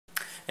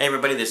Hey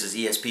everybody, this is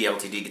ESP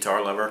LTD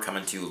Guitar Lover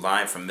coming to you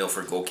live from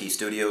Milford Gold Key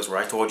Studios, where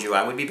I told you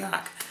I would be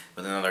back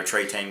with another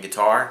Trey Tang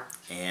guitar.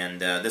 And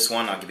this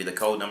one, I'll give you the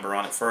code number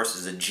on it first,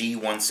 is a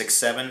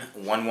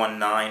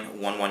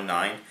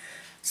G1161191119.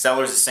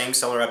 Seller's the same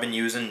seller I've been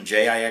using,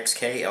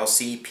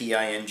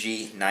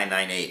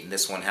 JIXK-LCPING998. And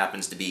this one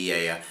happens to be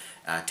a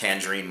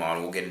Tangerine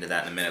model. We'll get into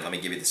that in a minute. Let me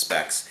give you the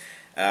specs.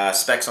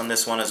 Specs on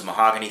this one is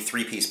mahogany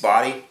 3-piece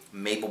body,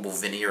 maple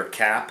veneer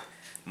cap,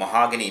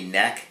 mahogany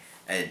neck.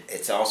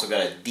 It's also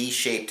got a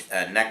D-shaped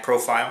neck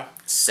profile,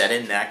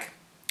 set-in neck,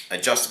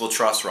 adjustable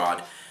truss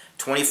rod,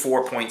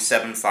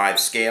 24.75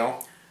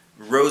 scale,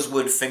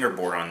 rosewood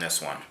fingerboard on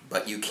this one.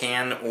 But you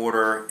can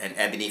order an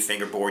ebony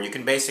fingerboard. You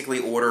can basically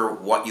order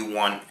what you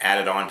want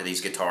added on to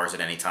these guitars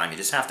at any time. You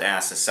just have to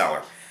ask the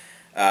seller.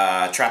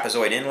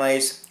 Trapezoid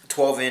inlays,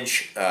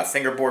 12-inch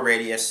fingerboard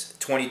radius,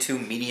 22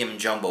 medium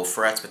jumbo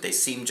frets, but they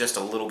seem just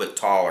a little bit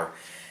taller.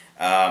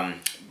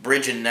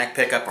 Bridge and neck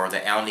pickup are the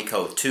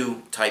Alnico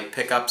 2 type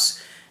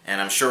pickups, and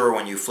I'm sure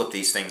when you flip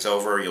these things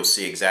over you'll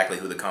see exactly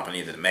who the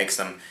company that makes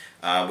them.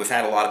 We've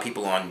had a lot of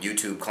people on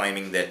YouTube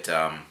claiming that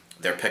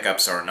their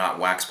pickups are not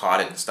wax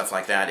potted and stuff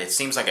like that. It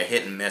seems like a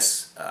hit and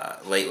miss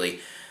lately.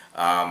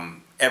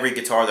 Every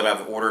guitar that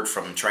I've ordered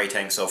from Trey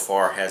Tang so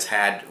far has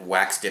had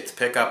wax dipped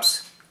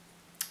pickups.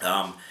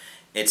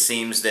 It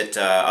seems that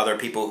other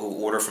people who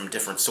order from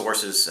different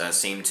sources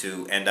seem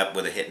to end up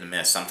with a hit and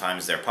miss.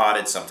 Sometimes they're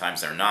potted,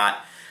 sometimes they're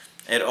not.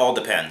 It all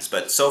depends.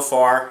 But so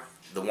far,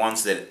 the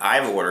ones that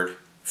I've ordered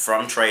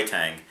from Trey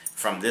Tang,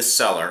 from this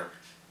seller,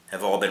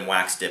 have all been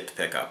wax dipped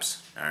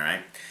pickups. Alright.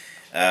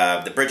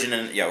 The bridge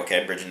and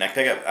bridge and neck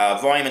pickup.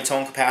 Volume and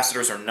tone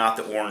capacitors are not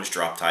the orange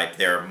drop type.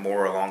 They're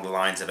more along the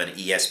lines of an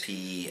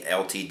ESP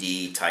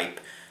LTD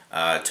type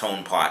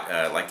tone pot,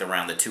 like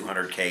around the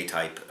 200K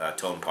type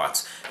tone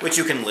pots, which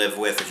you can live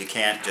with. If you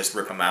can't, just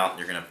rip them out.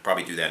 You're going to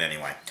probably do that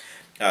anyway.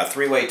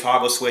 3-way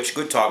toggle switch,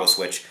 good toggle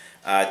switch.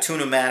 2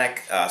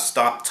 pneumatic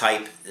stop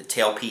type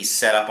tailpiece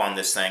setup on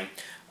this thing.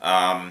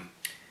 Let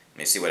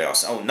me see what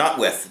else. Oh, nut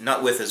width.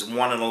 Nut width is 1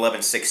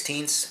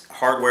 11/16.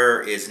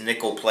 Hardware is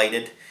nickel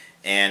plated,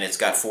 and it's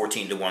got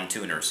 14-to-1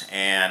 tuners.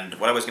 And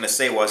what I was going to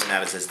say was, and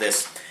that is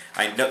this.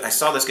 I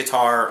saw this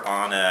guitar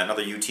on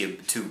another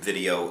YouTube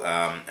video,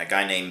 a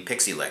guy named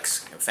Pixie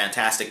Licks, a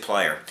fantastic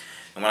player.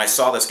 And when I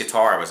saw this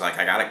guitar, I was like,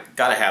 I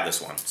gotta have this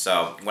one.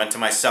 So went to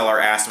my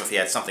seller, asked him if he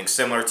had something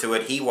similar to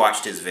it. He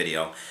watched his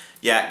video.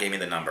 Yeah, gave me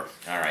the number.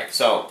 Alright,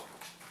 so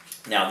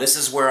now this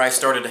is where I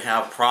started to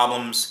have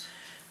problems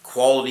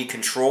quality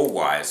control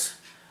wise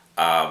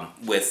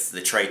with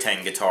the Trey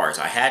Tang guitars.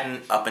 I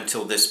hadn't up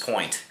until this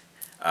point.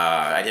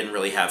 I didn't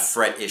really have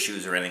fret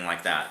issues or anything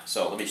like that.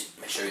 So let me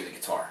show you the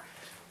guitar.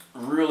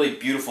 Really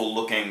beautiful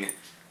looking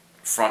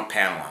front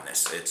panel on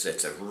this. It's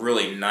a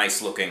really nice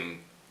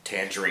looking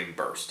tangerine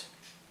burst.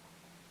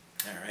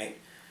 Alright.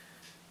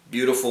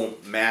 Beautiful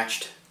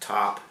matched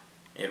top.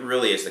 It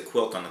really is. The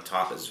quilt on the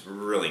top is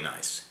really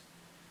nice.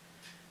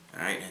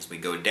 Alright, as we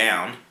go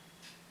down,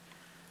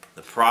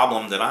 the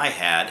problem that I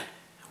had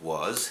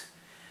was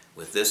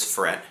with this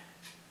fret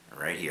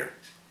right here.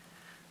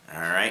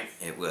 Alright,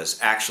 it was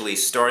actually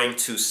starting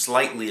to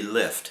slightly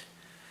lift.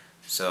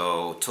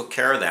 So took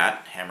care of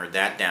that, hammered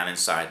that down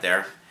inside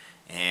there,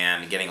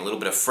 and getting a little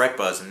bit of fret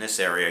buzz in this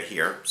area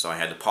here. So I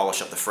had to polish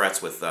up the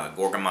frets with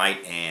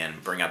Gorgamite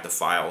and bring out the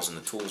files and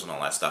the tools and all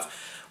that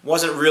stuff.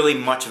 Wasn't really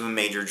much of a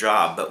major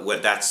job,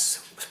 but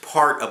that's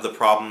part of the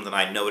problem that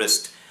I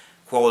noticed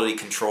quality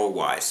control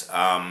wise.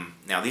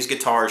 Now these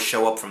guitars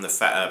show up from the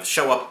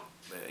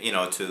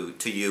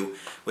to you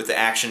with the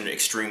action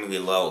extremely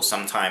low.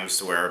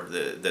 Sometimes where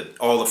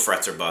all the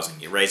frets are buzzing.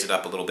 You raise it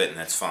up a little bit and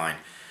that's fine.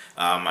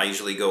 I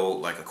usually go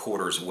like a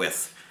quarter's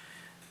width.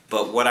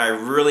 But what I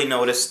really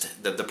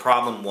noticed that the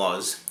problem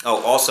was,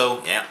 oh,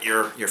 also, yeah,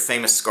 your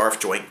famous scarf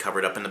joint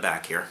covered up in the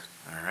back here.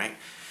 All right.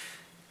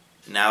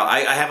 Now, I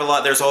have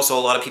there's also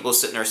a lot of people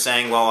sitting there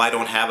saying, well, I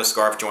don't have a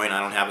scarf joint, I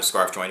don't have a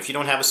scarf joint. If you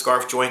don't have a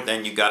scarf joint,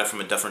 then you got it from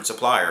a different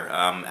supplier.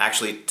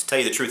 Actually, to tell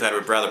you the truth, I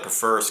would rather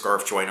prefer a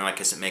scarf joint on it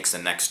because it makes the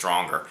neck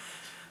stronger.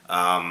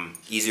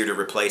 Easier to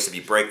replace if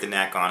you break the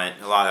neck on it,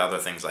 a lot of other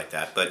things like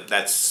that. But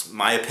that's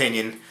my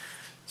opinion,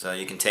 so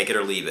you can take it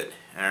or leave it.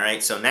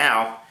 Alright, so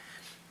now,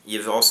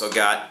 you've also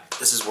got,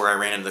 this is where I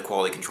ran into the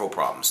quality control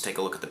problems. Take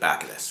a look at the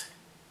back of this.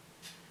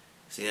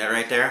 See that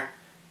right there?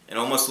 It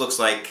almost looks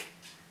like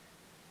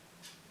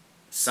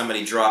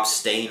somebody dropped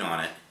stain on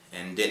it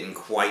and didn't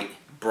quite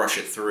brush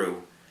it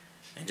through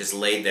and just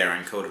laid there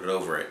and coated it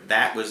over it.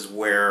 That was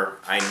where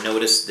I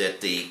noticed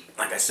that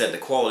like I said, the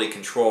quality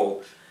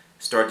control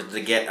started to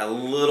get a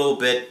little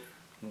bit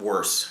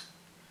worse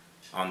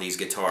on these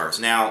guitars.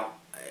 Now,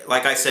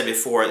 like I said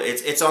before,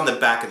 it's on the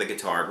back of the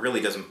guitar. It really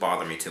doesn't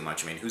bother me too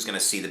much. I mean, who's going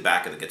to see the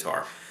back of the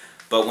guitar?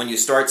 But when you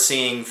start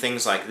seeing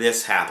things like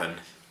this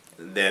happen,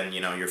 then,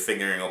 you're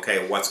figuring,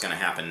 okay, what's going to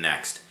happen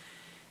next?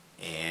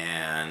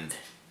 And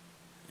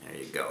there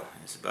you go.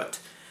 But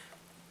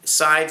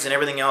sides and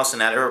everything else in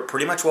that are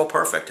pretty much well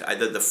perfect.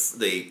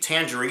 The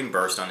tangerine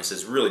burst on this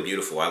is really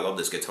beautiful. I love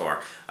this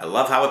guitar. I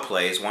love how it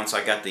plays once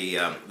I got the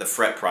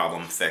fret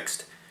problem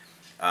fixed.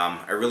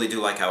 I really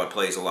do like how it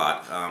plays a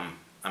lot.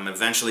 I'm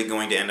eventually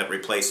going to end up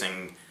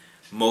replacing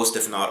most,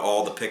 if not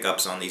all, the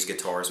pickups on these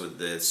guitars with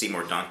the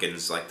Seymour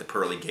Duncans, like the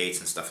Pearly Gates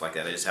and stuff like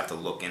that. I just have to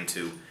look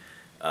into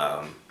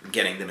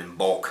getting them in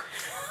bulk.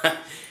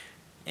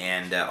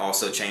 And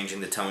also changing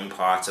the tone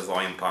pots, the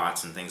volume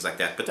pots, and things like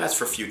that. But that's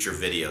for future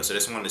videos. I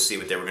just wanted to see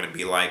what they were going to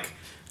be like,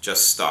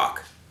 just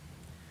stock.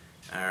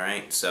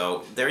 Alright,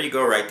 so there you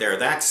go right there.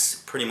 That's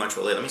pretty much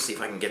what it is. Let me see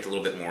if I can get a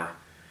little bit more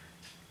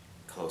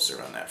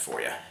closer on that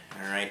for you.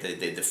 Alright,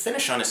 the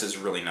finish on this is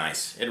really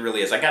nice. It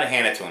really is. I gotta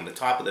hand it to him. The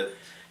top of the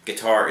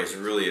guitar is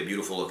really a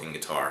beautiful looking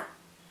guitar.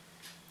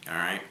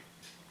 Alright.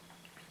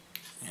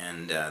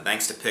 And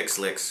thanks to Pixie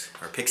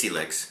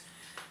Licks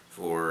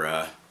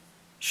for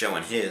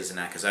showing his and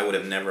that, because I would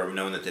have never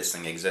known that this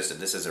thing existed.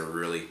 This is a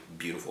really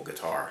beautiful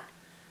guitar.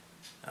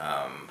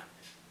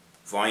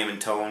 Volume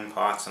and tone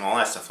pots and all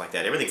that stuff like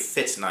that. Everything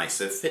fits nice.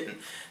 The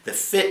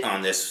fit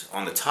on this,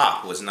 on the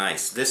top, was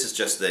nice. This is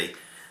just the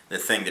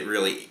thing that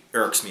really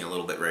irks me a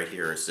little bit right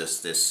here. Is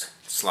just this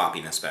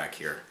sloppiness back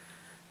here.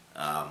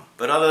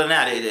 But other than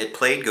that, it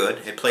played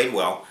good. It played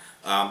well.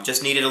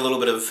 Just needed a little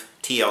bit of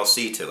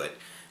TLC to it.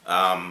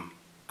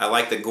 I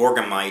like the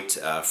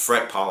Gorgamite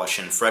fret polish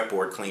and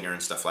fretboard cleaner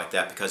and stuff like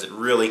that, because it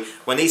really,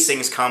 when these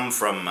things come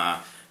from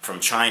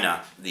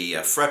China, the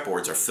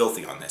fretboards are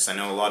filthy on this. I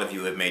know a lot of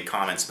you have made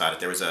comments about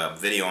it. There was a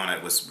video on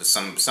it with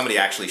somebody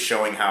actually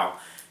showing how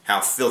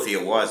filthy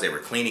it was. They were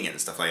cleaning it and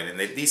stuff like that.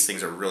 And these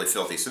things are really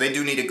filthy, so they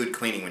do need a good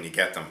cleaning when you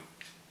get them.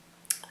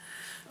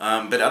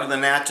 But other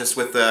than that, just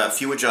with a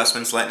few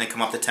adjustments, letting it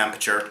come up to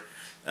temperature,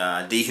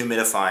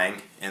 dehumidifying,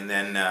 and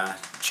then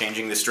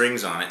changing the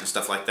strings on it and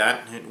stuff like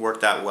that, it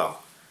worked out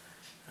well.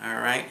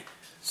 Alright,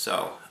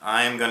 so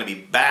I am going to be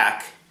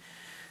back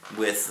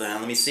with,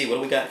 let me see, what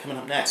do we got coming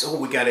up next? Oh,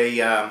 we got a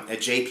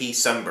JP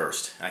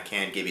Sunburst. I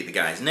can't give you the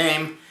guy's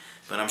name,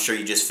 but I'm sure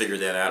you just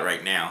figured that out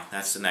right now.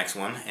 That's the next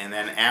one. And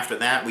then after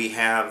that, we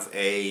have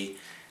a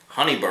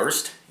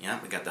Honeyburst. Yeah,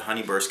 we got the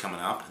Honeyburst coming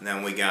up. And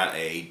then we got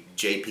a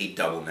JP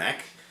Double Neck.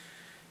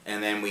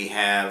 And then we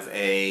have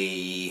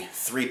a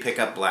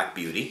 3-pickup Black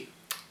Beauty.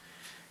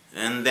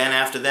 And then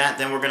after that,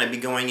 then we're going to be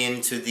going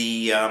into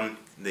the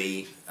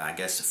I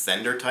guess,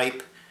 Fender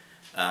type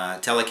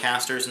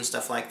Telecasters and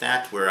stuff like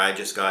that, where I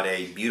just got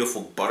a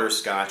beautiful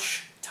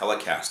butterscotch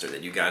Telecaster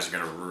that you guys are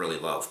going to really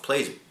love.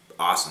 Plays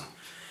awesome.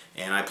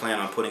 And I plan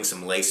on putting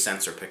some lace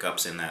sensor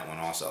pickups in that one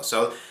also.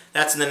 So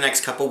that's in the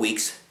next couple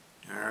weeks.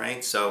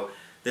 Alright, so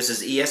this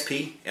is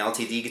ESP,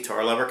 LTD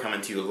Guitar Lover,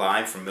 coming to you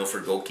live from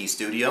Milford Gold Key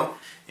Studio.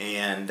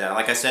 And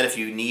like I said, if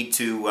you need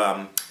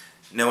to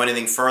know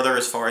anything further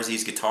as far as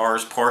these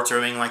guitars, parts, or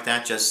anything like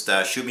that, just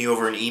shoot me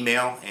over an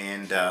email,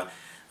 and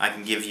I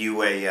can give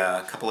you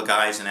a couple of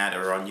guys in that,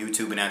 or on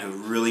YouTube and that, who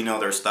really know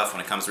their stuff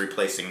when it comes to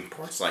replacing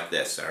parts like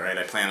this. Alright,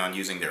 I plan on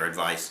using their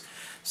advice.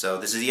 So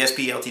this is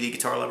ESP LTD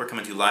Guitar Lover,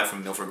 coming to you live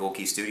from Milford Gold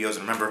Key Studios.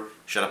 And remember,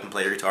 shut up and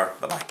play your guitar.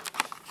 Bye-bye.